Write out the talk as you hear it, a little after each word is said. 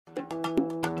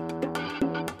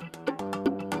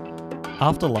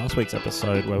After last week's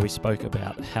episode where we spoke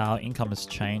about how income has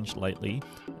changed lately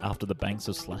after the banks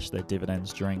have slashed their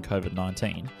dividends during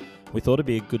COVID-19, we thought it'd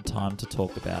be a good time to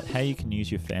talk about how you can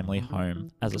use your family home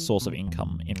as a source of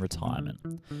income in retirement.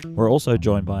 We're also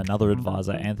joined by another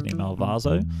advisor, Anthony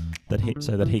Malvaso,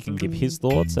 so that he can give his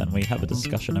thoughts, and we have a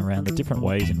discussion around the different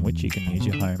ways in which you can use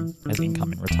your home as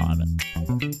income in retirement.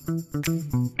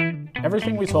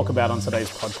 Everything we talk about on today's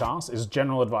podcast is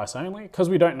general advice only because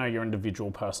we don't know your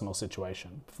individual personal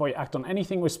situation. Before you act on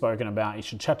anything we've spoken about, you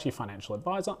should chat to your financial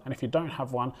advisor, and if you don't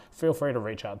have one, feel free to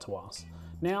reach out to us.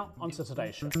 Now, on to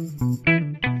today's show.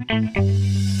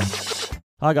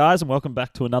 Hi guys, and welcome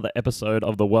back to another episode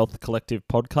of the Wealth Collective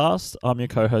podcast. I'm your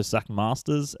co-host, Zach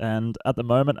Masters, and at the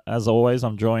moment, as always,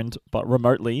 I'm joined but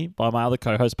remotely by my other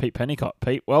co-host, Pete Pennicott.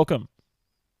 Pete, welcome.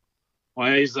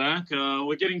 Hey, Zach.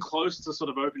 We're getting close to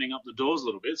sort of opening up the doors a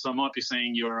little bit, so I might be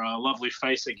seeing your lovely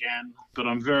face again, but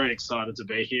I'm very excited to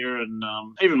be here, and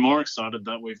even more excited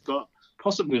that we've got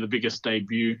possibly the biggest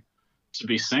debut to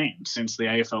be seen since the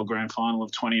AFL Grand Final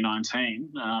of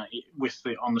 2019 on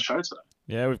the show today.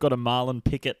 Yeah, we've got a Marlon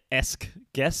Pickett-esque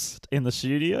guest in the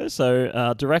studio.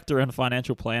 So, Director and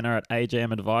Financial Planner at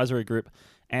AJM Advisory Group,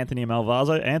 Anthony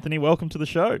Malvaso. Anthony, welcome to the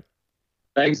show.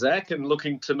 Thanks, Zach, and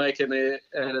looking to make a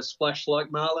splash like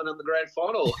Marlon in the Grand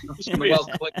Final. Could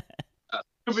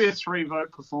be a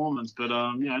 3-vote performance, but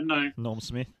no. Norm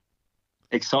Smith.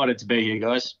 Excited to be here,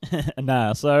 guys.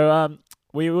 So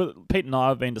Pete and I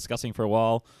have been discussing for a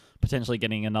while potentially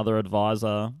getting another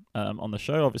advisor on the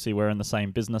show. Obviously, we're in the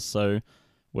same business, so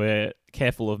we're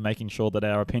careful of making sure that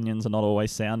our opinions are not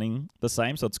always sounding the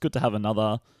same. So it's good to have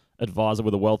another advisor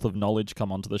with a wealth of knowledge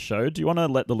come onto the show. Do you want to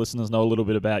let the listeners know a little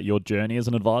bit about your journey as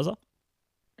an advisor?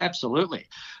 Absolutely.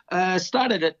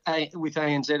 Started with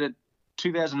ANZ at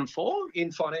 2004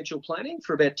 in financial planning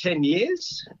for about 10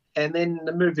 years, and then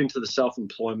moved into the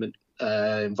self-employment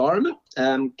environment.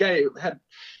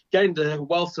 Gained a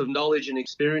wealth of knowledge and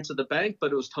experience at the bank,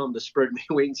 but it was time to spread my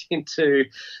wings into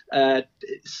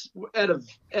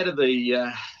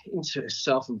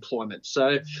self-employment. So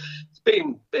it's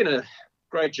been a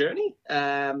great journey.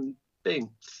 Been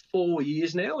 4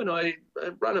 years now, and I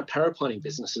run a paraplanning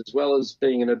business as well as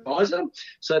being an advisor.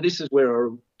 So this is where I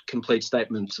complete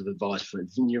statements of advice for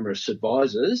numerous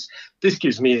advisors. This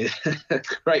gives me a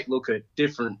great look at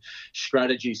different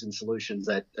strategies and solutions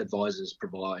that advisors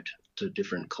provide to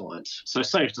different clients. So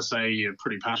safe to say you're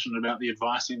pretty passionate about the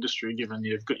advice industry, given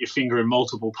you've got your finger in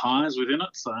multiple pies within it.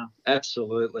 So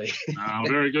absolutely.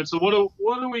 Very good. So what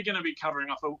are we going to be covering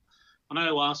off? I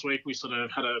know last week we sort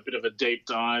of had a bit of a deep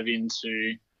dive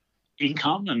into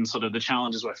income and sort of the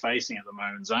challenges we're facing at the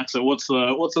moment, Zach. So what's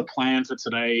the plan for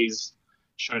today's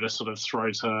show to sort of throw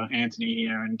to Anthony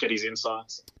here and get his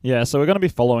insights? Yeah, so we're going to be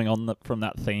following on from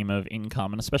that theme of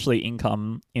income, and especially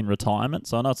income in retirement.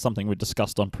 So I know it's something we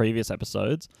discussed on previous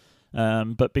episodes,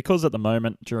 but because at the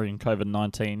moment during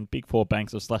COVID-19, big four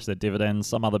banks have slashed their dividends,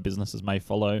 some other businesses may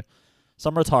follow.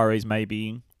 Some retirees may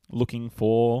be looking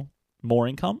for more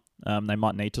income. They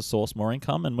might need to source more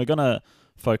income, and we're going to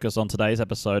focus on today's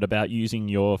episode about using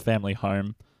your family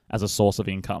home as a source of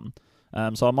income.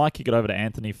 So I might kick it over to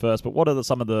Anthony first, but what are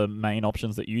some of the main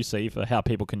options that you see for how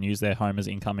people can use their home as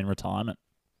income in retirement?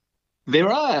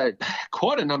 There are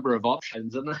quite a number of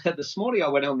options, and this morning I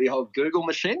went on the old Google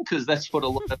machine because that's what a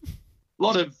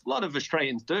lot of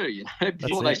Australians do. You know,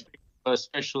 before they speak to a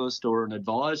specialist or an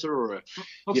advisor or a.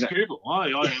 What's Google?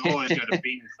 I always go to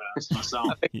Bing first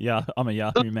myself. Yeah, I'm a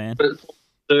Yahoo man.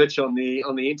 Search on the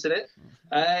internet,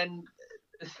 and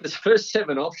the first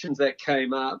 7 options that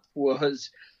came up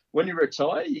was, when you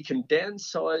retire, you can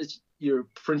downsize your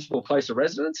principal place of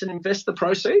residence and invest the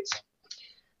proceeds.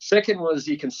 Second was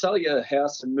you can sell your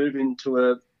house and move into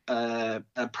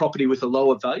a property with a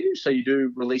lower value, so you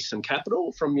do release some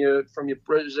capital from your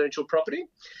residential property.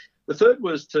 The third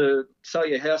was to sell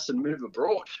your house and move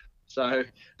abroad. So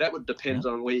that would depend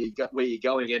on where you're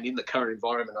going, and in the current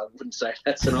environment, I wouldn't say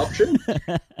that's an option.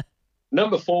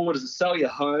 Number 4 was to sell your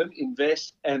home,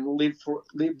 invest, and live for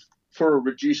a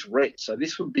reduced rent. So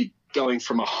this would be going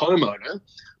from a homeowner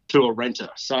to a renter.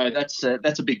 So that's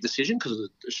a big decision because,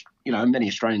 many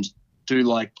Australians do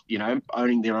like,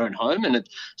 owning their own home, and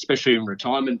especially in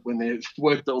retirement when they've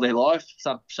worked all their life,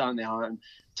 selling their home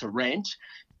to rent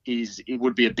it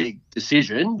would be a big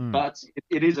decision, but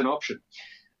it is an option.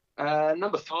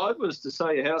 Number 5 was to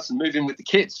sell your house and move in with the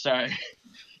kids. So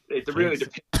it really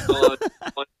depends on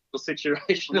the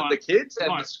situation of the kids. I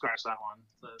might scratch that one.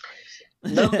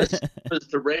 numbers was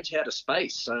to rent out a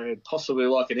space, so possibly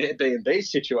like an Airbnb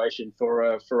situation for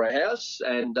a house,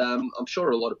 and I'm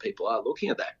sure a lot of people are looking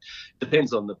at that.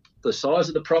 Depends on the size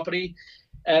of the property.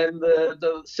 And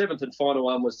the seventh and final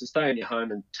one was to stay in your home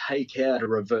and take out a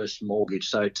reverse mortgage,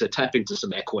 so to tap into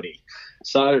some equity.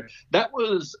 So that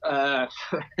was an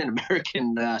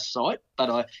American site,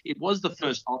 but it was the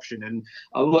first option, and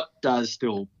a lot does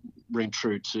still ring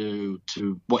true to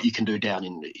what you can do down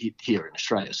here in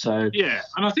Australia. So yeah,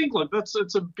 and I think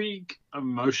it's a big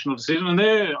emotional decision, and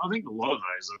I think a lot of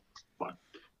those are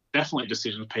definitely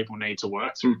decisions people need to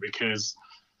work through because.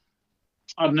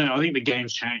 I don't know. I think the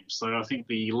game's changed. So I think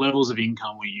the levels of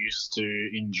income we used to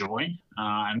enjoy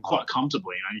and quite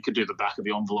comfortably, you could do the back of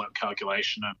the envelope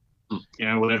calculation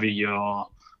and, whatever your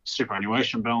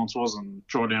superannuation balance was and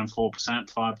draw down 4%,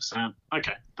 5%.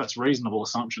 Okay, that's a reasonable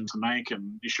assumption to make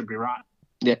and you should be right.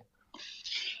 Yeah.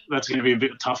 That's going to be a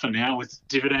bit tougher now with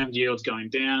dividend yields going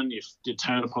down. If your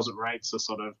term deposit rates are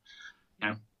sort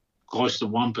of, close to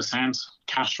 1%,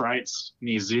 cash rates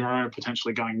near zero,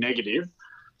 potentially going negative.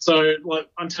 So,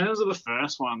 in terms of the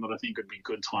first one that I think would be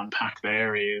good to unpack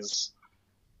there is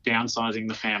downsizing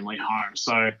the family home.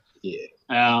 So,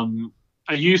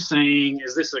 are you seeing,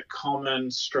 is this a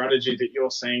common strategy that you're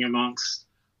seeing amongst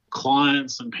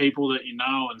clients and people that you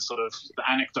know and sort of the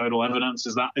anecdotal evidence?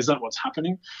 Is that what's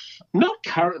happening? Not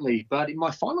currently, but in my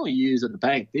final years at the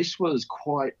bank, this was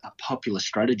quite a popular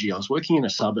strategy. I was working in a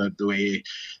suburb where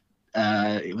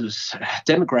it was a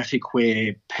demographic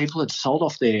where people had sold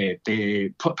off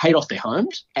paid off their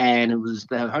homes, and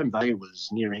their home value was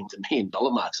nearing the $1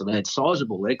 million mark. So they had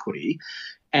sizable equity,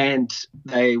 and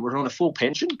they were on a full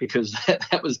pension because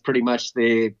that was pretty much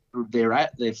their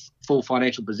full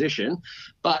financial position,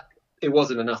 but it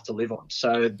wasn't enough to live on.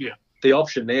 So the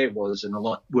option there was, and a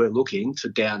lot were looking to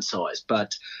downsize,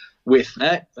 but. With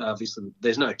that, obviously,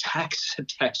 there's no tax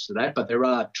attached to that, but there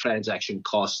are transaction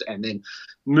costs, and then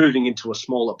moving into a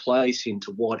smaller place,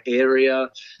 into what area,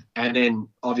 and then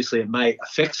obviously it may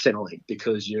affect settling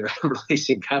because you're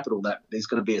releasing capital that is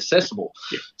going to be accessible.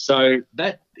 Yeah. So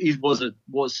that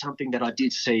was something that I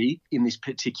did see in this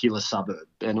particular suburb,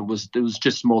 and it was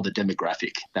just more the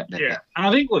demographic that meant that. And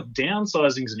I think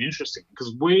downsizing is interesting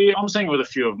because I'm seeing it with a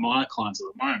few of my clients at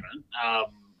the moment,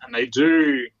 and they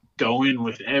do go in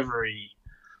with every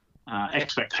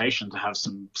expectation to have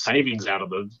some savings out of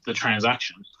the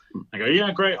transaction. They go,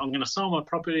 yeah, great, I'm going to sell my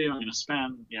property, I'm going to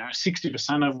spend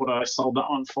 60% of what I sold that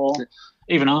one for,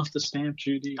 even after stamp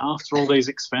duty, after all these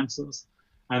expenses.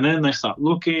 And then they start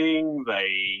looking,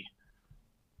 they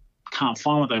can't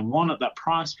find what they want at that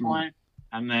price point,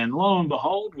 and then lo and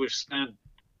behold, we've spent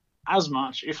as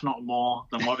much, if not more,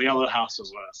 than what the other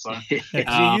houses were. So,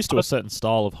 you're used to a certain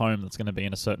style of home that's going to be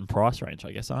in a certain price range,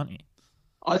 I guess, aren't you?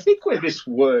 I think where this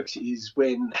works is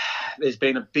when there's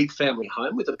been a big family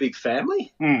home with a big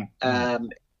family,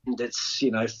 and it's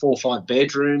 4 or 5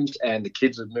 bedrooms, and the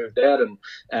kids have moved out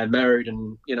and married,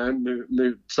 and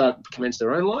commence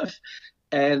their own life,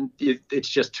 and it's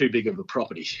just too big of a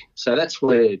property. So that's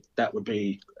where that would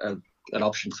be an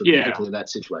option for people in that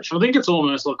situation. I think it's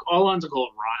almost I like to call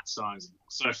it right sizing.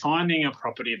 So finding a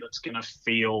property that's going to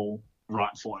feel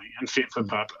right for you and fit for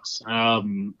purpose.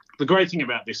 The great thing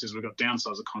about this is we've got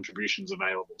downsizer contributions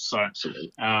available. So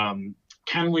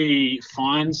can we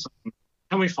find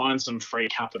some free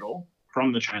capital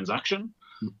from the transaction?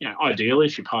 Ideally,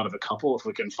 if you're part of a couple, if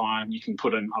we can find, you can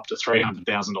put in up to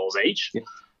 $300,000 each. Yeah.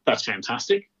 That's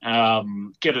fantastic.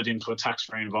 Get it into a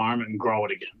tax-free environment and grow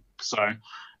it again. So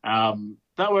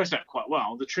that works out quite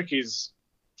well. The trick is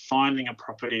finding a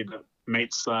property that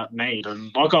meets that need.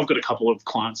 And I've got a couple of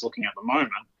clients looking at the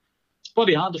moment. It's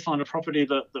bloody hard to find a property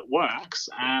that works.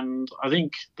 And I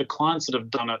think the clients that have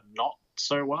done it not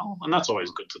so well, and that's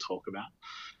always good to talk about,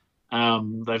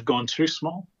 they've gone too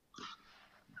small.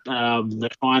 They're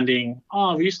finding,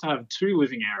 we used to have 2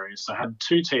 living areas. So I had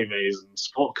 2 TVs and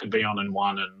sport could be on in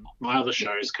one and my other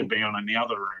shows could be on in the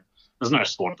other room. There's no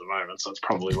sport at the moment, so it's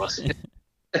probably less.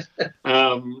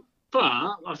 But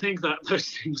I think that those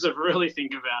things are really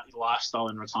think about your lifestyle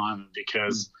in retirement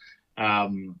because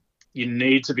you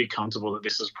need to be comfortable that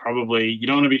this is probably, you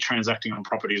don't want to be transacting on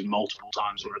properties multiple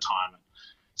times in retirement.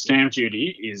 Stamp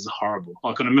duty is horrible.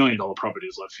 On $1 million property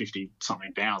is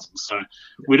 50-something thousand. So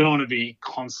we don't want to be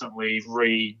constantly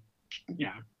relining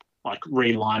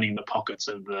the pockets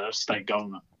of the state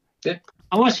government. Yeah.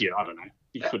 Unless you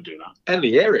could do that. And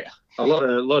the area. A lot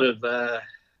of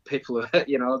people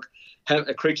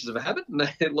are creatures of habit, and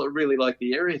they really like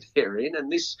the area they're in.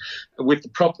 And this,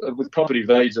 with property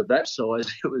values of that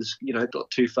size, it was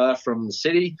not too far from the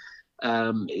city.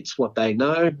 It's what they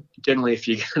know. Generally, if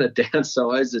you're going to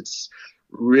downsize, it's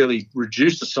really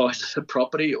reduce the size of the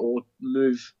property or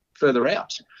move further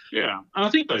out. Yeah, and I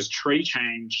think those tree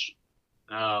change,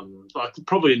 like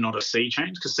probably not a sea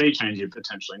change, because sea change you're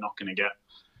potentially not going to get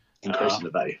increasing the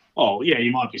value. Oh yeah,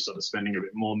 you might be sort of spending a bit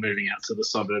more moving out to the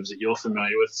suburbs that you're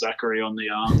familiar with, Zachary, on the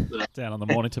down on the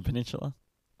Mornington Peninsula.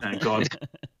 God,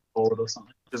 board or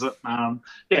something. Is it?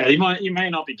 Yeah, you may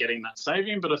not be getting that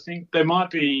saving, but I think there might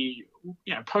be,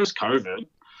 post COVID,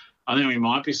 I think we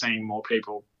might be seeing more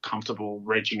people comfortable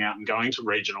reaching out and going to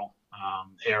regional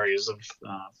areas of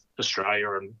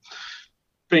Australia and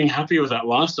being happy with that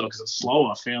lifestyle, because it's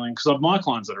slower feeling. Because my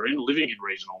clients that are living in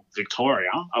regional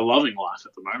Victoria are loving life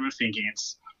at the moment, thinking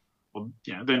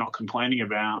they're not complaining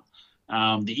about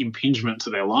the impingement to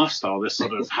their lifestyle. They're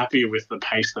sort of happy with the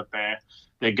pace that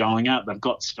they're going at. They've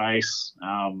got space.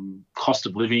 Cost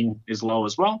of living is low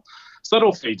as well. So that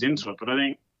all feeds into it. But I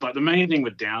think the main thing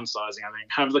with downsizing, I think,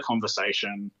 have the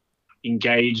conversation,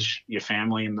 engage your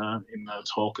family in the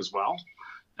talk as well,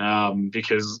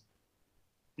 because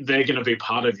they're going to be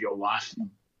part of your life,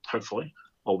 hopefully,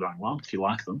 all going well, if you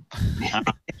like them,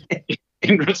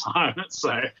 in retirement.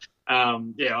 So,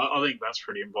 I think that's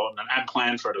pretty important, and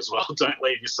plan for it as well. Don't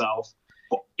leave yourself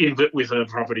with a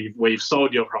property where you've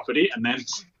sold your property and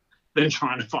then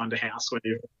trying to find a house where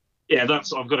I've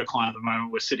got a client at the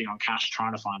moment. We're sitting on cash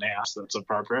trying to find a house that's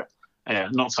appropriate. Yeah,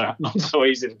 not so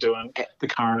easy to do in the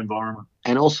current environment.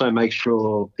 And also make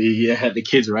sure the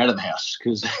kids are out of the house,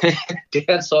 because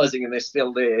downsizing and they're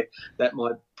still there, that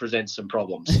might present some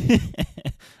problems. Make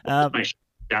sure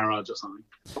garage or something.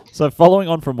 So following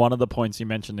on from one of the points you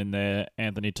mentioned in there,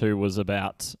 Anthony, too, was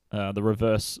about the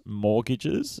reverse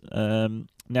mortgages.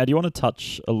 Now, do you want to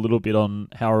touch a little bit on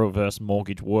how a reverse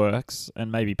mortgage works,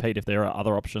 and maybe, Pete, if there are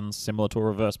other options similar to a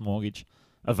reverse mortgage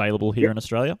available here in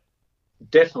Australia?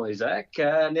 Definitely, Zach.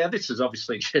 Now, this is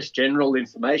obviously just general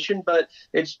information, but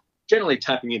it's generally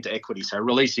tapping into equity, so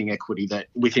releasing equity that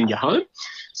within your home.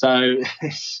 So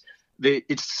it's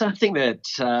something that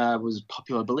was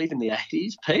popular, I believe, in the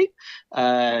 80s, Pete.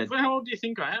 How old do you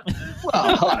think I am? Well,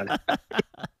 I don't know.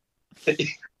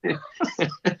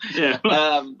 Yeah,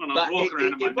 but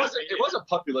it wasn't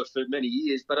popular for many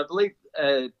years, but I believe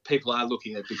people are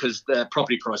looking at it because the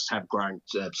property prices have grown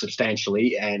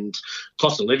substantially and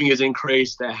cost of living has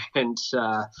increased, and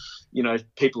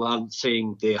people aren't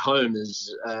seeing their home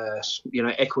as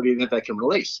equity that they can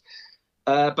release.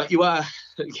 But you are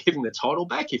giving the title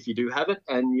back if you do have it,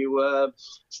 and you are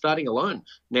starting a loan.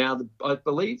 Now, I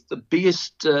believe the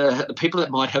people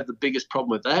that might have the biggest problem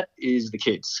with that is the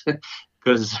kids,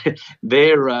 because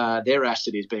their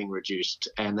asset is being reduced,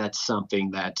 and that's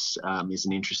something that is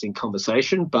an interesting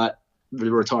conversation. But the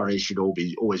retirees should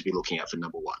always be looking out for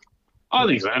number one. I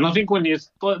think so, and I think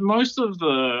most of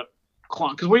the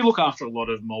clients, because we look after a lot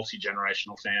of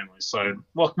multi-generational families, so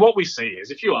what we see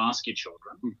is if you ask your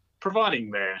children, providing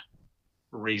they're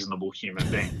reasonable human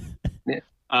beings. Yeah.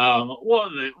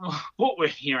 What we're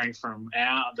hearing from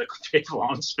the people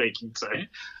I'm speaking to,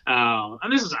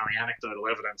 and this is only anecdotal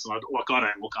evidence, and I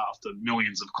don't look after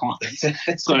millions of clients,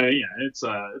 so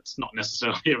it's not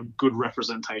necessarily a good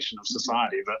representation of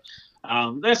society. But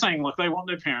they're saying, they want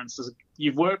their parents to,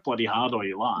 you've worked bloody hard all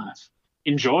your life,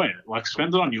 enjoy it,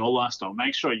 spend it on your lifestyle,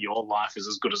 make sure your life is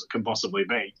as good as it can possibly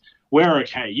be. We're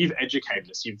okay. You've educated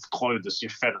us. You've clothed us.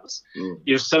 You've fed us.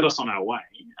 You've set us on our way.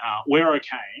 We're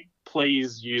okay.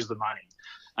 Please use the money.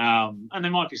 And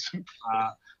there might be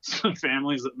some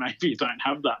families that maybe don't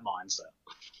have that mindset.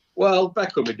 Well,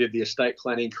 back when we did the estate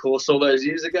planning course all those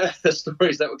years ago, the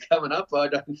stories that were coming up, I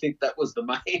don't think that was the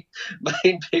main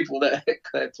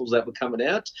couples that were coming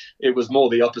out. It was more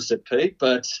the opposite, Pete.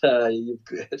 But you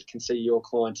can see your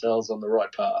clientele's on the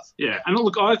right path. Yeah, and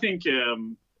look, I think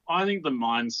the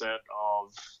mindset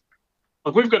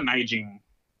of we've got an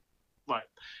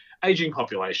aging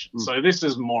population, so this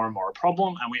is more and more a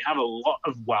problem, and we have a lot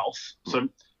of wealth. So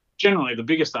generally, the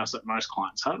biggest asset most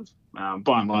clients have,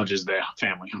 by and large, is their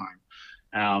family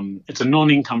home. It's a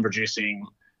non-income producing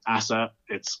asset.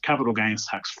 It's capital gains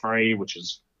tax free, which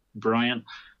is brilliant,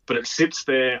 but it sits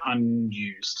there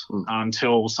unused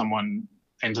until someone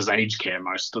enters aged care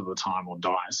most of the time or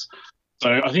dies.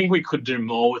 So I think we could do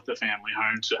more with the family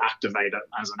home to activate it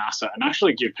as an asset and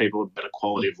actually give people a better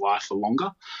quality of life for longer.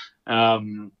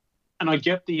 And I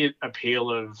get the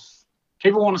appeal of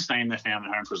people want to stay in their family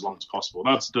home for as long as possible.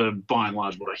 That's by and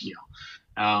large what I hear.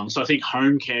 So I think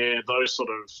home care, those sort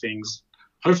of things,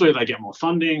 hopefully they get more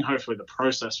funding. Hopefully the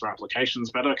process for applications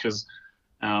better, because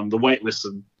the wait lists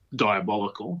are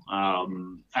diabolical,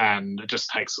 and it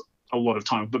just takes a lot of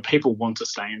time. But people want to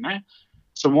stay in there.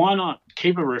 So why not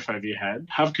keep a roof over your head,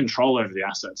 have control over the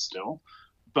assets still,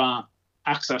 but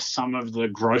access some of the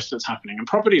growth that's happening. And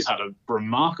property's had a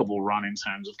remarkable run in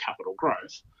terms of capital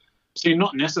growth. So you're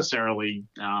not necessarily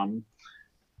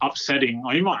upsetting,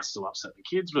 or you might still upset the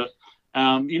kids, but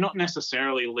you're not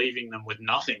necessarily leaving them with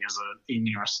nothing in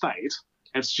your estate.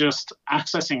 It's just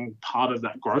accessing part of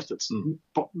that growth that's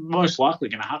most likely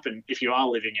going to happen if you are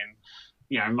living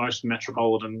in, most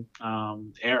metropolitan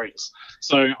areas.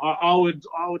 So I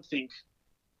would think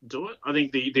do it. I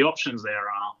think the options there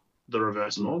are the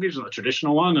reverse mortgage and the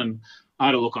traditional one. And I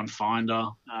had a look on Finder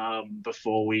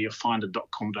before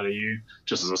finder.com.au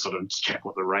just as a sort of check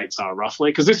what the rates are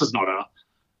roughly, because this is not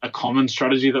a common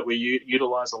strategy that we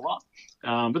utilize a lot.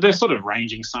 But they're sort of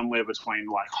ranging somewhere between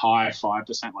like high 5%,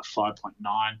 like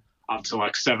 5.9, up to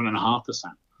like 7.5%.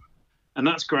 And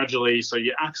that's gradually, so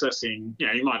you're accessing,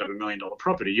 you might have $1 million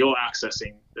property, you're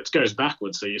accessing, it goes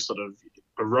backwards. So you're sort of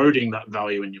eroding that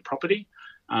value in your property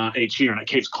each year, and it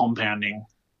keeps compounding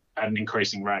at an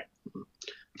increasing rate.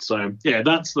 So,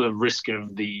 that's the risk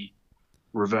of the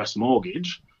reverse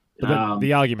mortgage. But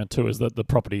the argument too is that the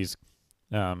property's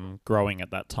growing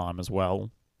at that time as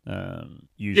well,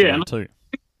 usually too.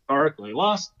 Historically,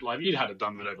 if you'd had it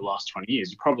done over the last 20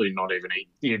 years, you're probably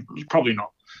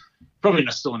not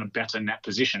still in a better net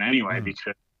position anyway,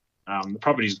 because the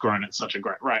property's grown at such a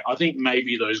great rate. I think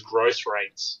maybe those growth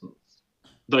rates,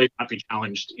 they might be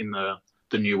challenged in the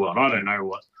new world. I don't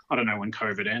know when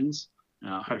COVID ends.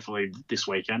 Hopefully this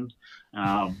weekend.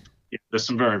 There's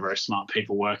some very, very smart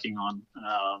people working on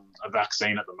a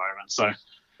vaccine at the moment. So,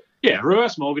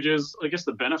 reverse mortgages, I guess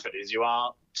the benefit is you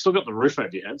are still got the roof over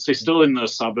your head. So you're still in the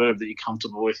suburb that you're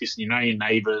comfortable with. You know your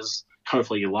neighbours.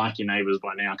 Hopefully you like your neighbours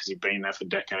by now because you've been there for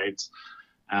decades.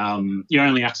 You're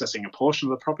only accessing a portion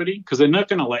of the property because they're not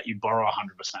going to let you borrow 100%.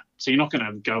 So you're not going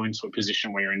to go into a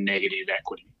position where you're in negative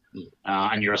equity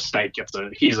and your estate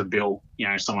here's a bill,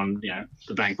 the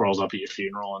bank rolls up at your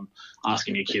funeral and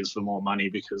asking your kids for more money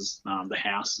because the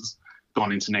house has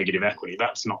gone into negative equity.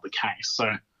 That's not the case. So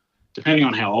depending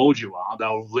on how old you are,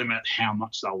 they'll limit how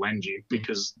much they'll lend you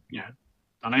because,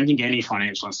 I don't think any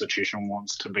financial institution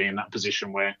wants to be in that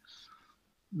position where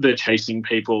they're chasing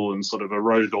people and sort of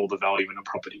eroded all the value in a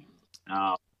property.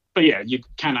 But you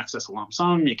can access a lump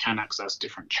sum, you can access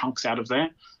different chunks out of there.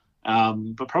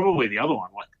 But probably the other one,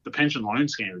 like the pension loan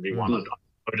scheme, would be one that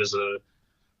I put as a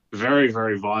very,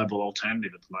 very viable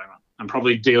alternative at the moment, and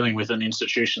probably dealing with an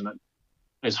institution that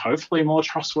is hopefully more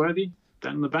trustworthy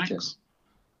than the banks.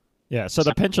 Yeah, so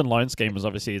the pension loan scheme was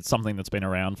obviously it's something that's been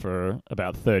around for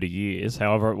about 30 years.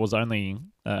 However, it was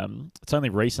it's only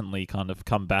recently kind of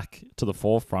come back to the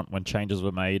forefront when changes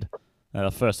were made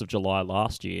 1st of July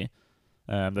last year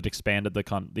that expanded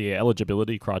the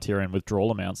eligibility criteria and withdrawal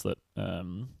amounts that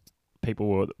people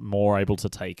were more able to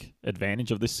take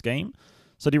advantage of this scheme.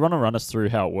 So do you want to run us through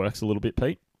how it works a little bit,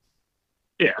 Pete?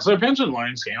 Yeah, so pension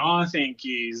loan scheme, I think,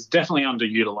 is definitely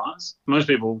underutilised. Most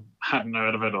people hadn't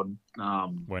heard of it or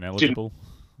weren't eligible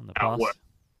in the past.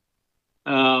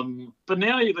 But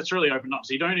now that's really opened up.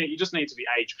 So you just need to be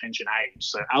age pension age,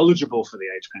 so eligible for the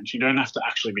age pension. You don't have to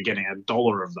actually be getting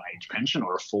 $1 of the age pension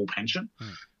or a full pension.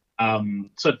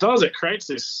 So it creates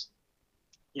this.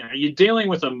 You're dealing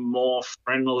with a more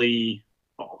friendly.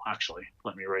 Oh, actually,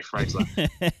 let me rephrase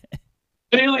that.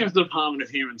 Dealing with the Department of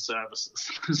Human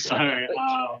Services. So,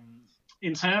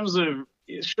 in terms of,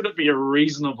 should it be a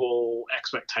reasonable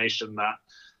expectation that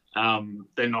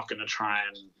they're not going to try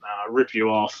and rip you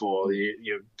off or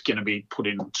you're going to be put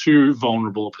in too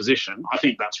vulnerable a position? I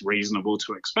think that's reasonable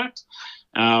to expect.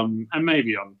 And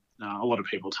maybe a lot of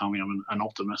people tell me I'm an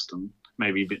optimist and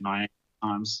maybe a bit naive at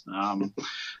times.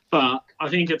 But I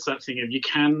think it's that thing of you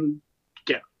can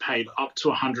get paid up to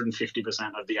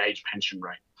 150% of the age pension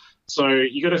rate. So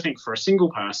you got to think for a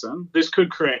single person, this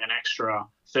could create an extra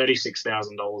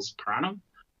 $36,000 per annum,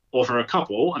 or for a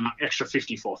couple, an extra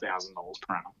 $54,000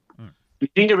 per annum. You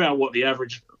think about what the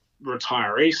average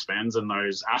retiree spends in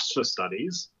those ASFA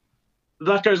studies,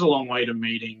 that goes a long way to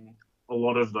meeting a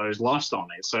lot of those lifestyle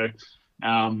needs. So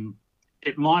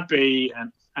it might be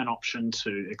an option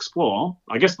to explore.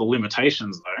 I guess the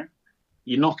limitations, though,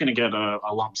 you're not going to get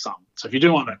a lump sum. So if you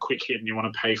do want a quick hit and you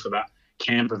want to pay for that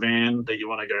camper van that you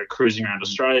want to go cruising around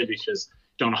Australia because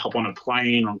you don't want to hop on a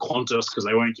plane on Qantas because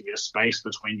they won't give you a space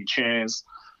between your chairs,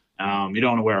 you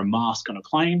don't want to wear a mask on a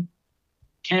plane,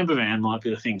 camper van might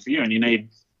be the thing for you, and you need,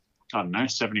 I don't know,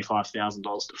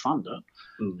 $75,000 to fund it.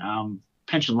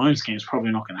 Pension loan scheme is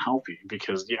probably not going to help you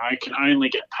because you can only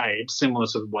get paid similar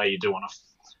to the way you do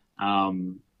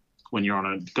when you're on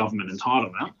a government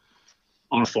entitlement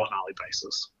on a fortnightly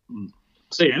basis.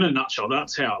 So in a nutshell,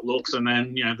 that's how it looks. And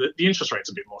then, the interest rate's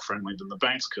a bit more friendly than the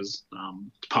banks because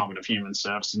Department of Human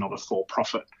Services is not a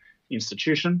for-profit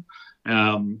institution.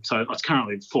 So it's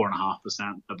currently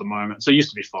 4.5% at the moment. So it used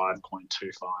to be 5.25.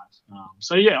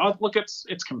 So yeah, look,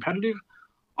 it's competitive.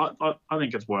 I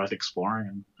think it's worth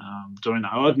exploring and doing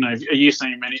that. I don't know. Are you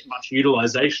seeing much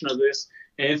utilization of this,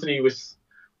 Anthony, with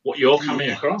what you're coming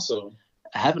across? Or?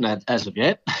 I haven't had as of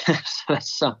yet. So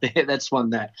that's something. That's one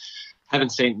that I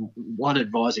haven't seen one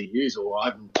advisor use, or I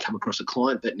haven't come across a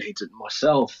client that needs it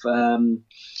myself. The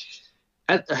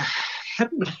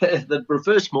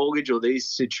reverse mortgage or these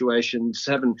situations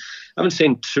haven't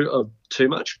seen too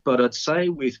much, but I'd say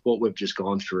with what we've just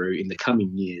gone through in the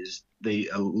coming years,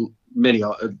 many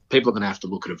people are going to have to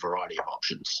look at a variety of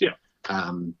options. Yeah.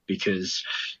 Because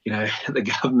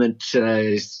the government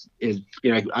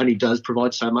only does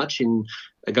provide so much in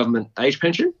a government age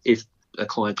pension if a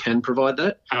client can provide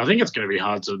that. And I think it's going to be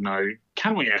hard to know,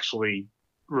 can we actually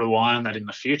rely on that in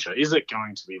the future? Is it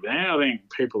going to be there? I think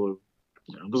people have,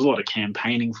 there's a lot of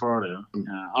campaigning for it.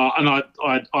 And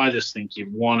I just think you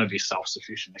want to be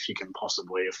self-sufficient if you can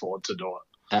possibly afford to do it.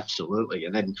 Absolutely.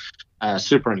 And then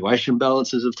superannuation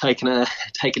balances have taken a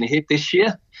hit this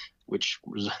year, which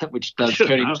does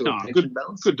turn into a pension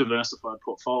balance. Good diversified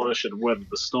portfolio should have weathered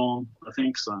the storm, I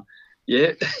think so.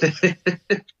 Yeah,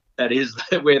 that is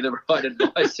where the right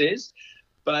advice is.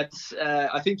 But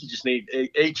I think you just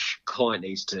each client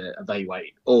needs to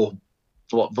evaluate all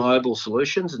viable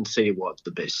solutions and see what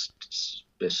the best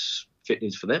fit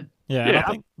is for them. Yeah, and I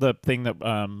think the thing that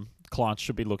clients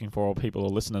should be looking for, or people or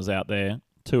listeners out there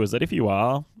too, is that if you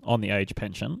are on the age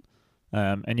pension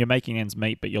and you're making ends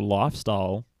meet, but your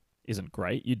lifestyle isn't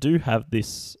great, you do have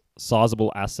this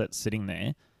sizable asset sitting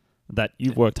there that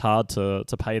you've worked hard to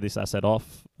pay this asset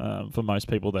off. For most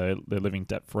people, they're living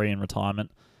debt-free in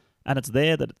retirement. And it's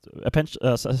there that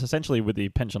essentially with the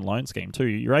pension loan scheme too,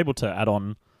 you're able to add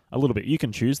on a little bit. You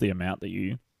can choose the amount that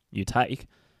you take,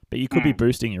 but you could be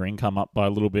boosting your income up by a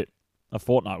little bit a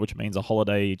fortnight, which means a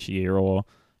holiday each year, or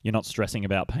you're not stressing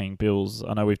about paying bills.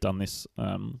 I know we've done this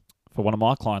for one of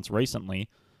my clients recently,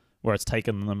 where it's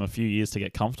taken them a few years to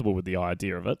get comfortable with the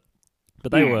idea of it.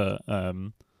 But they were,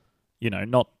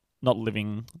 not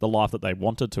living the life that they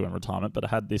wanted to in retirement, but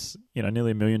had this,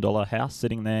 nearly $1 million house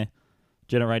sitting there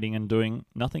generating and doing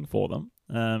nothing for them.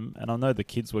 And I know the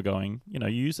kids were going,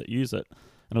 use it.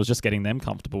 And it was just getting them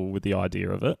comfortable with the idea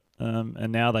of it.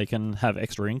 And now they can have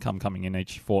extra income coming in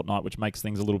each fortnight, which makes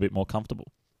things a little bit more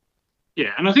comfortable.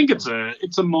 Yeah, and I think it's a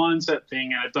mindset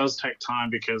thing, and it does take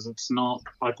time, because it's not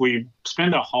like we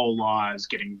spend our whole lives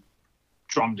getting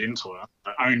drummed into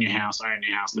it. Own your house,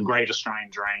 the great Australian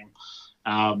dream.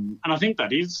 And I think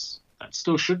that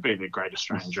still should be the great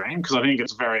Australian dream, because I think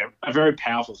it's a very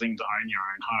powerful thing to own your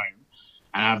own home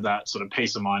and have that sort of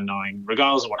peace of mind knowing,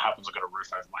 regardless of what happens, I've got a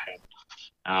roof over my head.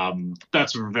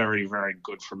 That's very, very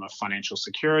good from a financial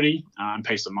security and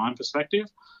peace of mind perspective.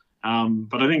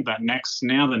 But I think that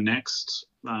the next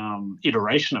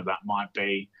iteration of that might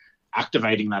be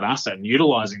activating that asset and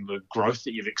utilizing the growth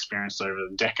that you've experienced over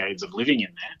the decades of living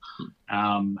in there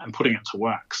and putting it to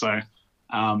work. So,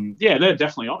 they're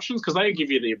definitely options, because they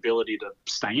give you the ability to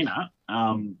stay in it.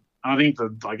 I think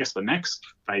the next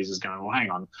phase is going, well, hang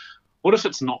on, what if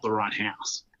it's not the right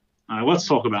house? Let's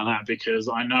talk about that, because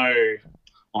I know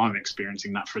I'm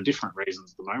experiencing that for different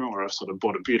reasons at the moment, where I've sort of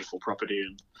bought a beautiful property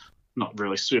and not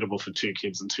really suitable for 2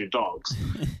 kids and 2 dogs.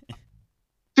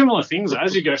 Similar things,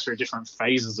 as you go through different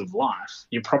phases of life,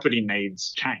 your property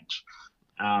needs change.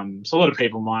 So a lot of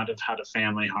people might have had a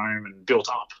family home and built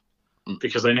up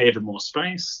because they needed more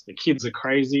space. The kids are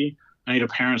crazy. They need a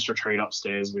parents' retreat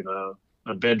upstairs with a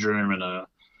bedroom and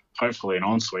hopefully an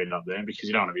ensuite up there, because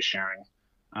you don't want to be sharing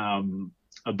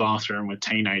a bathroom with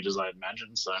teenagers, I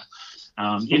imagine. So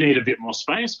you need a bit more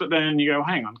space. But then you go,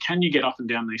 hang on, can you get up and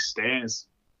down these stairs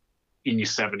in your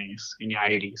 70s, in your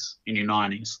 80s, in your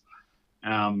 90s?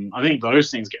 I think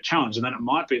those things get challenged, and then it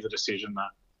might be the decision that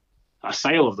a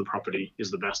sale of the property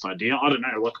is the best idea. I don't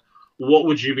know. What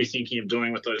would you be thinking of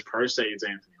doing with those proceeds,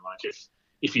 Anthony? Like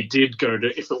if you did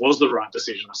if it was the right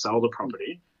decision to sell the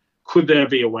property, could there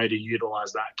be a way to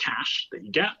utilize that cash that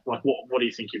you get? Like what do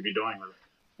you think you'd be doing with it?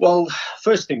 Well,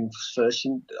 first things first,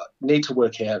 you need to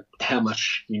work out how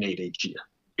much you need each year.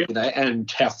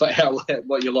 And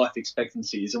what your life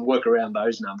expectancy is, and work around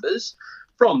those numbers.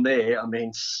 From there, I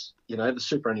mean, the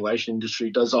superannuation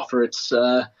industry does offer its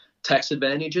tax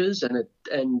advantages and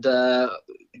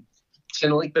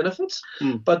Centrelink benefits,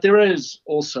 but there is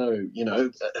also,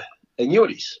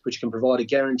 annuities, which can provide a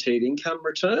guaranteed income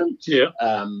return. Yeah.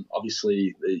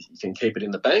 Obviously, you can keep it in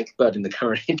the bank, but in the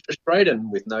current interest rate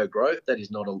and with no growth, that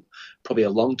is not probably a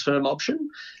long-term option.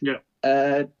 Yeah.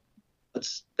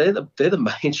 they're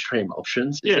the mainstream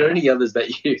options. Is Yeah. there any others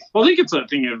that you? Well, I think it's that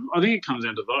thing of, I think it comes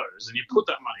down to those, and you put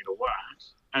that money to work,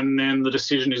 and then the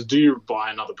decision is, do you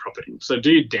buy another property? So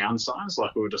do you downsize,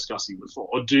 like we were discussing before,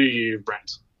 or do you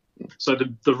rent? So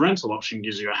the rental option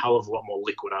gives you a hell of a lot more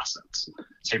liquid assets.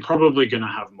 So you're probably going to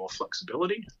have more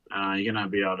flexibility. You're going to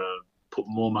be able to put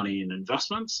more money in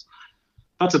investments.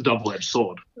 That's a double-edged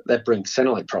sword. That brings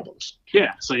centrally problems.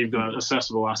 Yeah, so you've got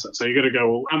accessible assets. So you've got to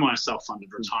go, well, am I a self-funded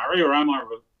retiree, or am I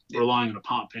relying on a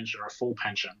part pension or a full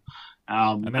pension?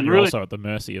 And then you're also at the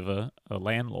mercy of a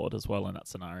landlord as well in that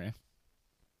scenario.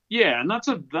 Yeah, and that's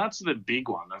the big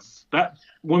one. Of that,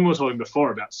 when we were talking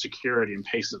before about security and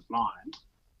peace of mind,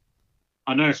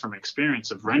 I know from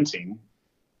experience of renting,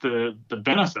 the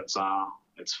benefits are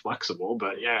it's flexible,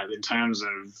 but yeah, in terms of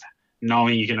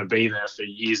knowing you're going to be there for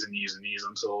years and years and years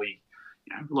until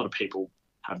a lot of people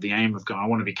have the aim of going, I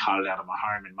want to be carted out of my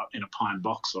home in a pine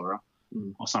box or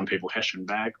some people Hessian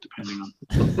bag, depending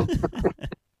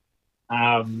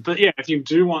on. But yeah, if you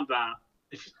do want that,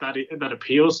 if that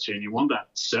appeals to you and you want that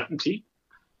certainty,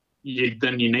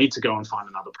 then you need to go and find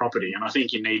another property. And I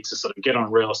think you need to sort of get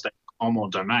on real estate or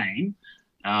domain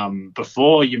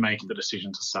before you make the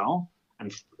decision to sell,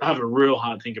 and have a real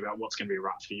hard think about what's going to be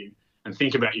right for you, and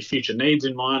think about your future needs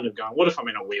in mind of going, what if I'm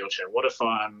in a wheelchair? What if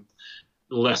I'm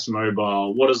less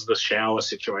mobile? What does the shower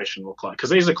situation look like? Because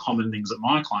these are common things that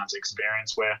my clients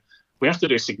experience where we have to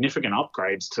do significant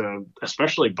upgrades to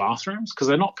especially bathrooms because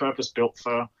they're not purpose-built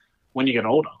for when you get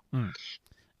older.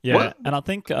 Yeah, and I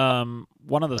think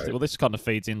one of the this kind of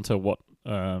feeds into what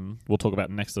we'll talk about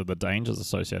next of the dangers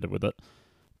associated with it.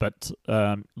 But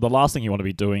the last thing you want to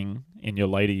be doing in your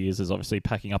later years is obviously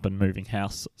packing up and moving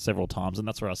house several times, and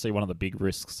that's where I see one of the big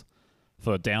risks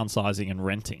for downsizing and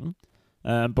renting.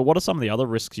 But what are some of the other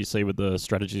risks you see with the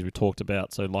strategies we talked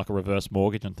about? So like a reverse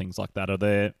mortgage and things like that. Are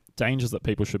there dangers that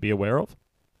people should be aware of?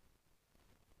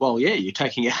 Well, yeah, you're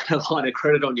taking out a line of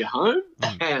credit on your home,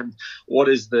 and what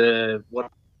is the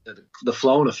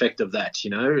flow and effect of that?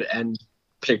 And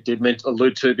Pete did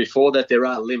allude to before that there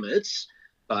are limits,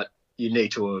 but you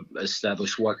need to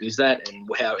establish what is that and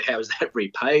how is that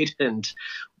repaid and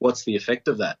what's the effect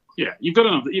of that. Yeah,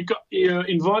 you're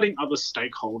inviting other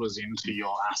stakeholders into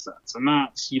your assets, and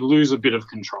that's you lose a bit of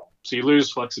control. So you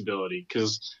lose flexibility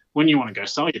because when you want to go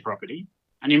sell your property,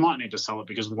 and you might need to sell it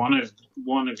because one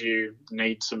of you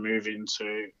need to move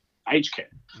into aged care,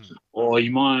 or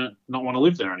you might not want to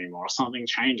live there anymore, or something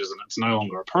changes and it's no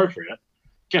longer appropriate.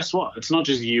 Guess what? It's not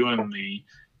just you and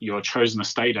your chosen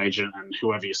estate agent and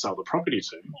whoever you sell the property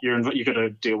to. You've got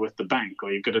to deal with the bank,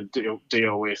 or you've got to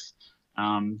deal with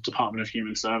Department of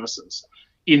Human Services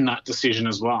in that decision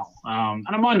as well. And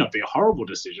it might not be a horrible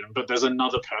decision, but there's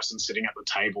another person sitting at the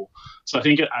table. So I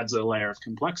think it adds a layer of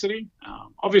complexity.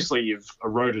 Obviously, you've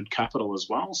eroded capital as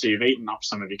well, so you've eaten up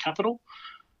some of your capital.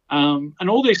 And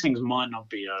all these things might not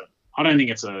be I don't think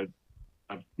it's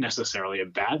necessarily a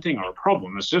bad thing or a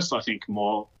problem. It's just, I think,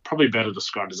 probably better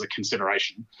described as a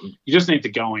consideration. You just need to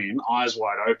go in eyes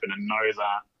wide open and know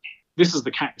that this is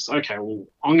the case. Okay, well,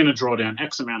 I'm going to draw down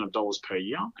X amount of dollars per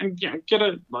year, and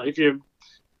if you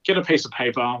get a piece of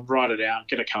paper, write it out,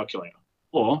 get a calculator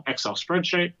or Excel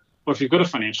spreadsheet, or if you've got a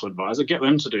financial advisor, get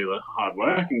them to do the hard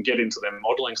work and get into their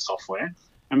modeling software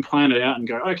and plan it out and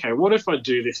go, okay, what if I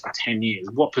do this for 10 years?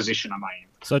 What position am I in?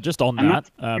 So just on that,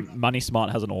 Money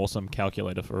Smart has an awesome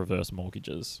calculator for reverse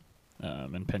mortgages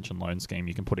and pension loan scheme.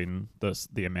 You can put in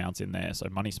the amounts in there. So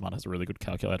Money Smart has a really good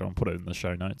calculator. I'll put it in the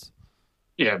show notes.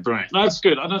 Yeah, brilliant. That's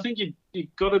good. And I think you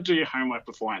got to do your homework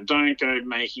beforehand. Don't go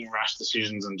making rash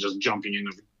decisions and just jumping in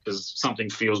because something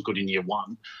feels good in year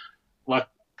one.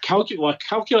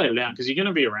 Calculate it out because you're going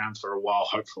to be around for a while,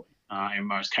 hopefully, in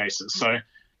most cases. So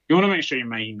you want to make sure you're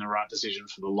making the right decision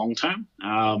for the long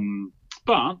term.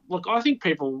 But look, I think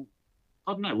people,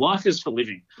 I don't know, life is for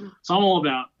living. So I'm all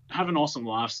about have an awesome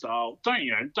lifestyle. Don't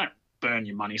burn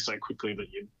your money so quickly that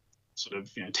you're sort of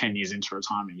 10 years into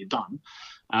retirement, you're done.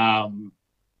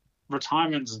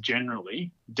 Retirement's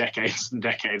generally decades and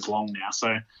decades long now.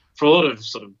 So for a lot of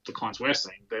sort of the clients we're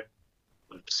seeing, they're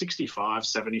 65,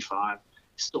 75,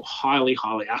 still highly,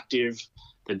 highly active.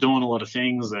 They're doing a lot of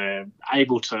things. They're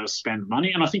able to spend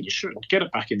money, and I think you should get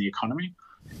it back in the economy.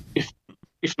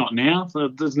 If not now,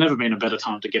 there's never been a better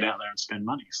time to get out there and spend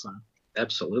money. So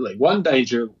absolutely. One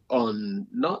danger on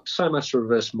not so much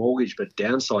reverse mortgage, but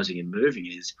downsizing and moving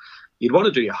is you'd want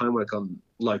to do your homework on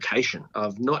location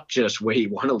of not just where you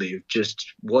want to live,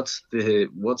 just what's the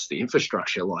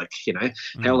infrastructure like.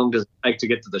 How long does it take to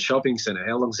get to the shopping centre?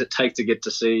 How long does it take to get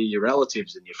to see your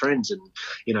relatives and your friends and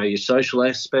your social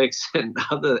aspects and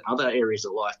other areas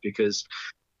of life? Because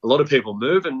a lot of people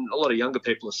move, and a lot of younger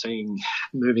people are seeing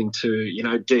moving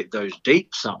to, those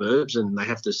deep suburbs, and they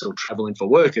have to still travel in for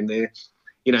work, and they're,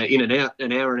 in and out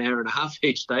an hour and a half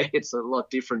each day. It's a lot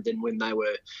different than when they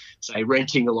were, say,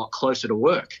 renting a lot closer to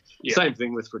work. Yeah. Same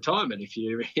thing with retirement. If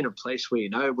you're in a place where you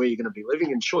know where you're going to be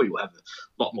living, and sure, you'll have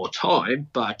a lot more time,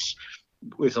 but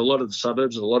with a lot of the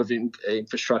suburbs, a lot of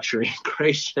infrastructure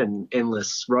increase and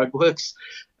endless roadworks,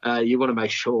 you want to make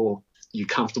sure you're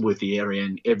comfortable with the area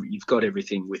and you've got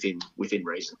everything within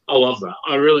reason. I love that.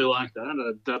 I really like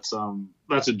that.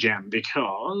 That's a gem,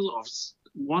 because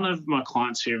one of my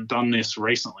clients who have done this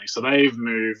recently, so they've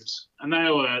moved, and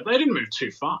they didn't move too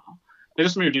far. They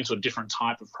just moved into a different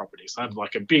type of property. So they had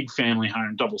like a big family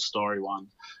home, double-story one.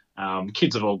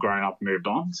 Kids have all grown up, moved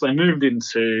on. So they moved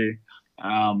into,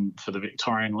 for the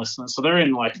Victorian listeners, so they're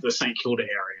in like the St Kilda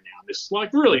area now. This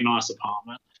like really nice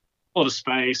apartment, a lot of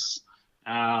space,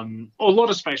 or a lot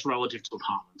of space relative to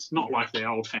apartments, not like their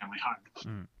old family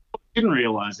home. What I didn't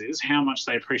realise is how much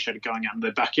they appreciated going out in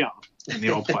their backyard in the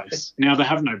old place. Now they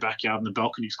have no backyard and the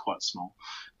balcony's quite small.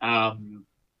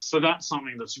 So that's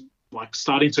something that's like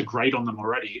starting to grate on them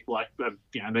already. Like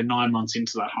they're 9 months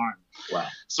into that home. Wow.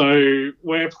 So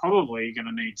we're probably going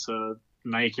to need to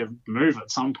make a move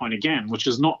at some point again, which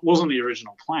wasn't the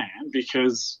original plan,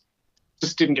 because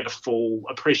just didn't get a full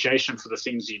appreciation for the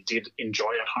things you did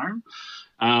enjoy at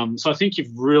home. So I think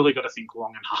you've really got to think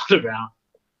long and hard about,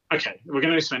 okay, we're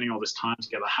going to be spending all this time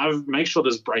together. Make sure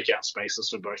there's breakout spaces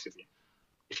for both of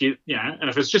you. And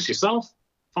if it's just yourself,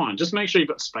 fine. Just make sure you've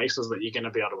got spaces that you're going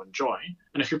to be able to enjoy.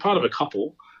 And if you're part of a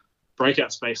couple,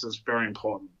 breakout space is very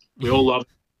important. We all love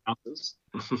spouses.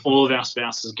 All of our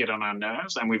spouses get on our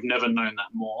nerves, and we've never known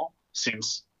that more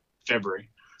since February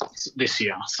this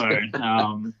year. So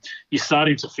you're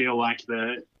starting to feel like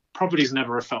the properties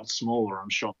never have felt smaller, I'm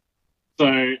sure. So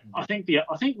I think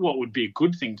what would be a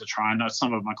good thing to try, I know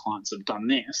some of my clients have done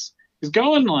this, is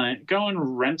go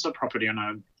and rent a property on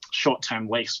a short-term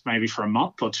lease, maybe for a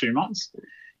month or 2 months,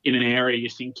 in an area you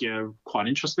think you're quite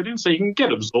interested in, so you can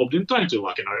get absorbed in. Don't do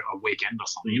like a weekend or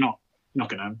something. You're not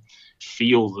going to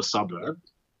feel the suburb.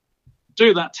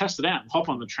 Do that, test it out, hop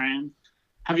on the tram.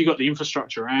 Have you got the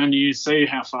infrastructure around you? See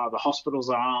how far the hospitals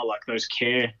are, like those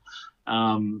care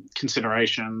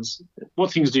considerations.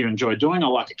 What things do you enjoy doing? I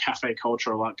like a cafe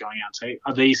culture. I like going out to eat.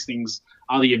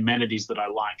 Are the amenities that I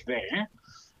like there?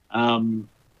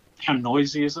 How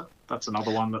noisy is it? That's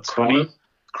another one that's funny.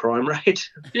 Crime rate.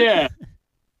 Yeah.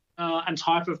 And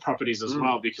type of properties as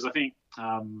well, because I think...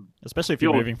 especially if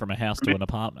you're moving from a house to an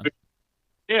apartment.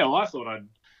 Yeah, well, I thought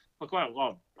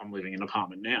I'm living in an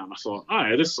apartment now, and I thought,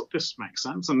 oh, this makes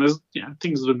sense. And there's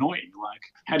things that annoy you, like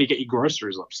how do you get your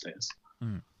groceries upstairs?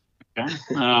 Okay.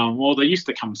 Well, they used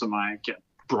to get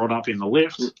brought up in the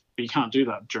lift, but you can't do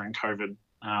that during COVID.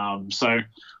 So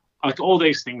like all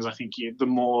these things, I think the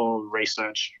more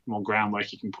research, more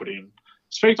groundwork you can put in.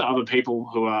 Speak to other people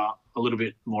who are a little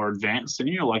bit more advanced than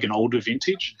you, like an older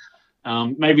vintage.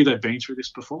 Maybe they've been through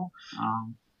this before.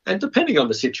 And depending on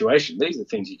the situation, these are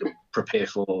things you can prepare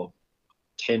for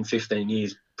 10, 15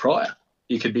 years prior.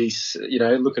 You could be,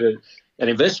 look at an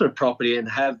investment property and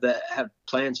have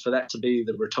plans for that to be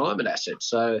the retirement asset.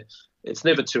 So it's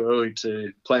never too early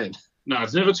to plan. No,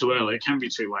 it's never too early. It can be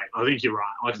too late. I think you're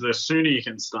right. Like the sooner you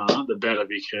can start, the better,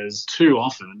 because too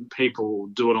often people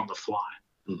do it on the fly.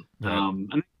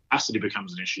 And capacity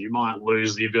becomes an issue. You might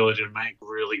lose the ability to make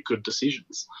really good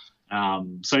decisions.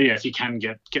 So yeah, if you can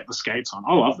get the skates on,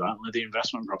 I love that, like the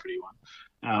investment property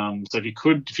one. So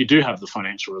if you do have the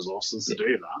financial resources to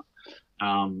do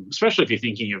that, especially if you're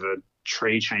thinking of a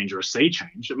tree change or a sea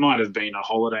change, it might have been a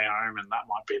holiday home, and that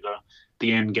might be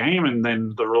the end game. And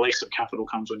then the release of capital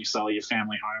comes when you sell your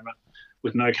family home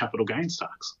with no capital gains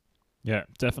tax. Yeah,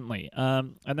 definitely.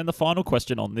 And then the final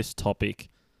question on this topic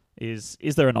is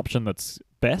there an option that's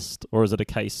best, or is it a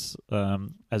case,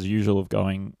 as usual, of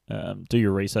going, do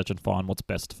your research and find what's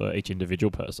best for each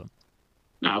individual person?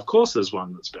 No, of course there's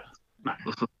one that's best.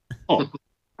 No.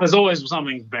 There's always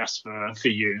something best for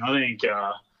you. I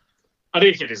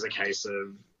think it is a case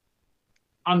of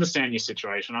understand your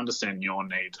situation, understand your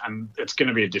needs, and it's going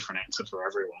to be a different answer for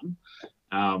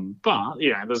everyone. But,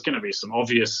 there's going to be some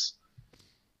obvious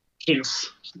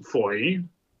hints for you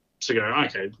to go,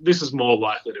 okay, this is more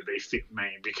likely to be fit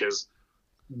me because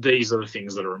these are the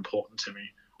things that are important to me.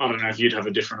 I don't know if you'd have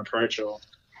a different approach or...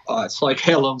 Oh, it's like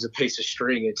how long's a piece of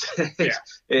string?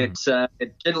 It's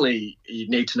generally you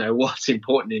need to know what's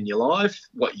important in your life,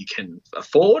 what you can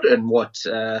afford, and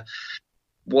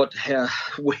how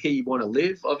we want to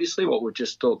live. Obviously, what we've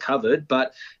just all covered,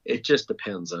 but it just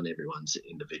depends on everyone's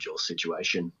individual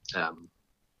situation.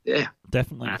 Yeah.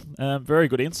 Definitely. Very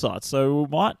good insight. So we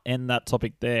might end that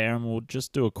topic there, and we'll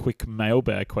just do a quick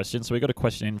mailbag question. So we got a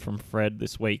question in from Fred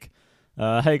this week.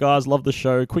 Hey guys, love the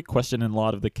show. Quick question in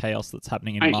light of the chaos that's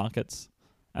happening in markets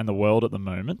and the world at the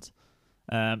moment.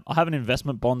 I have an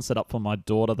investment bond set up for my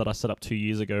daughter that I set up 2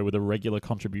 years ago with a regular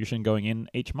contribution going in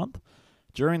each month.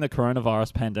 During the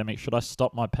coronavirus pandemic, should I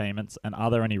stop my payments, and are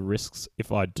there any risks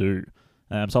if I do?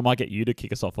 So I might get you to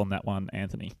kick us off on that one,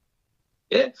 Anthony.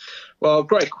 Yeah, well,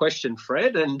 great question,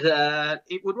 Fred. And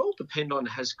it would all depend on,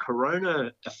 has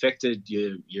Corona affected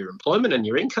your employment and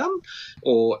your income,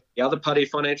 or the other part of your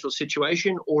financial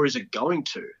situation, or is it going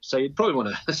to? So you'd probably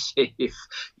want to see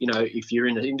if you're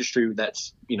in an industry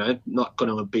that's not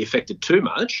going to be affected too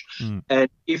much, and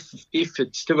if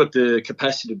it's still got the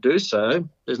capacity to do so,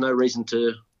 there's no reason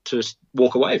to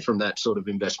walk away from that sort of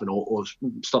investment or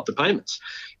stop the payments.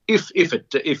 If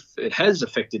it has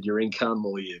affected your income,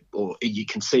 or you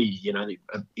can see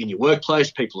in your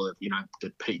workplace people are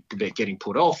they're getting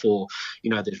put off, or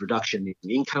there's reduction in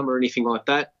income or anything like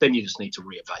that, then you just need to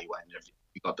reevaluate if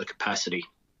you've got the capacity.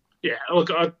 Yeah,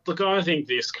 I think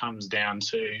this comes down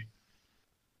to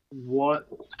what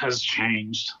has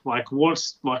changed. What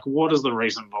is the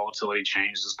reason volatility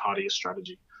changed as part of your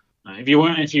strategy? If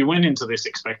you went into this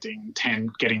expecting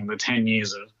getting the 10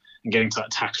 years of and getting to that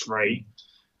tax-free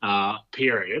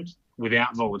period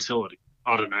without volatility,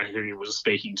 I don't know who was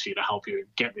speaking to you to help you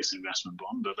get this investment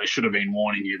bond, but they should have been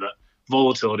warning you that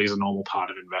volatility is a normal part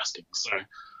of investing. So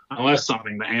unless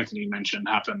something that Anthony mentioned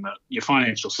happened, that your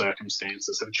financial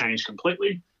circumstances have changed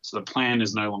completely, so the plan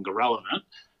is no longer relevant.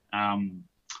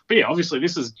 But yeah, obviously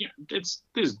this is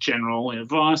general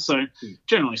advice. So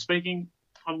generally speaking,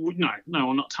 we're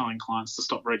not telling clients to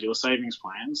stop regular savings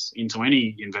plans into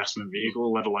any investment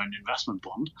vehicle, let alone investment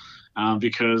bond,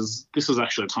 because this is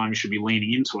actually a time you should be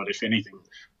leaning into it, if anything,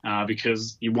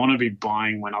 because you want to be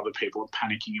buying when other people are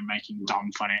panicking and making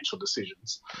dumb financial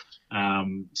decisions.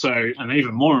 And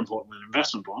even more importantly, an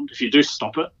investment bond, if you do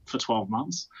stop it for 12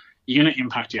 months, you're going to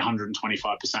impact your 125%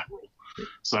 rule.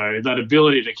 So that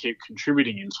ability to keep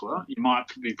contributing into it, you might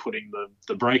be putting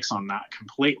the brakes on that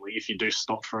completely if you do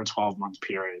stop for a 12-month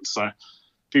period. So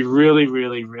be really,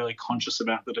 really, really conscious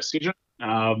about the decision.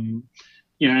 And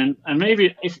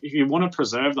maybe if you want to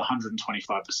preserve the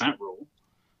 125% rule,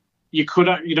 you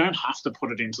don't have to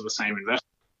put it into the same investment.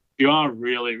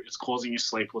 It's causing you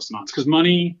sleepless nights, because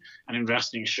money and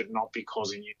investing should not be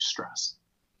causing you stress.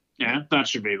 Yeah, that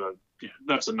should be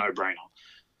that's a no-brainer.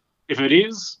 If it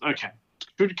is, okay,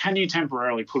 can you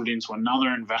temporarily put it into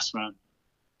another investment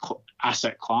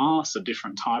asset class, a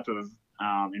different type of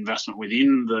investment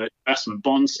within the investment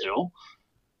bond still,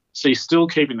 so you're still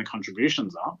keeping the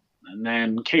contributions up, and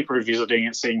then keep revisiting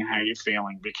it, seeing how you're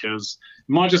feeling, because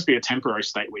it might just be a temporary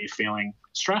state where you're feeling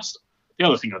stressed. The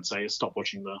other thing I'd say is stop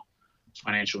watching the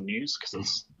financial news, because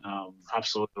it's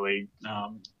absolutely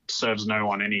serves no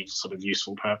one any sort of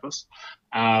useful purpose.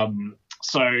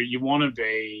 So you want to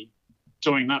be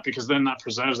doing that, because then that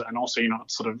preserves it, and also you're not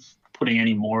sort of putting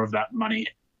any more of that money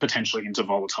potentially into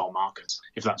volatile markets,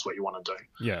 if that's what you want to do.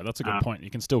 Yeah, that's a good point. You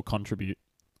can still contribute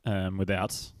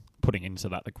without putting into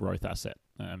that the growth asset,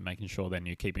 making sure then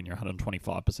you're keeping your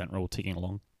 125% rule ticking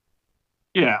along.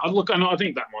 Yeah, and I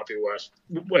think that might be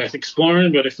worth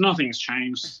exploring, but if nothing's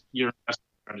changed, your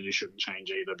investment strategy shouldn't change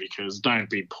either, because don't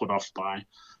be put off by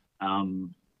a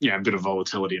bit of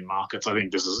volatility in markets. I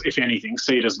think this is, if anything,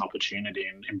 see it as an opportunity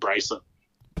and embrace it.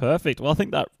 Perfect. Well, I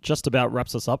think that just about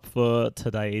wraps us up for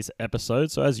today's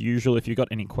episode. So as usual, if you've got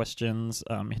any questions,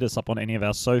 hit us up on any of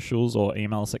our socials or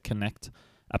email us at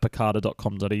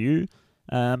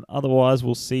connect@picada.com.au. Otherwise,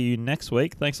 we'll see you next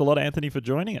week. Thanks a lot, Anthony, for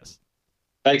joining us.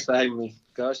 Thanks for having me,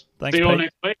 guys. Thanks, see you all Pete.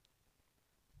 next week.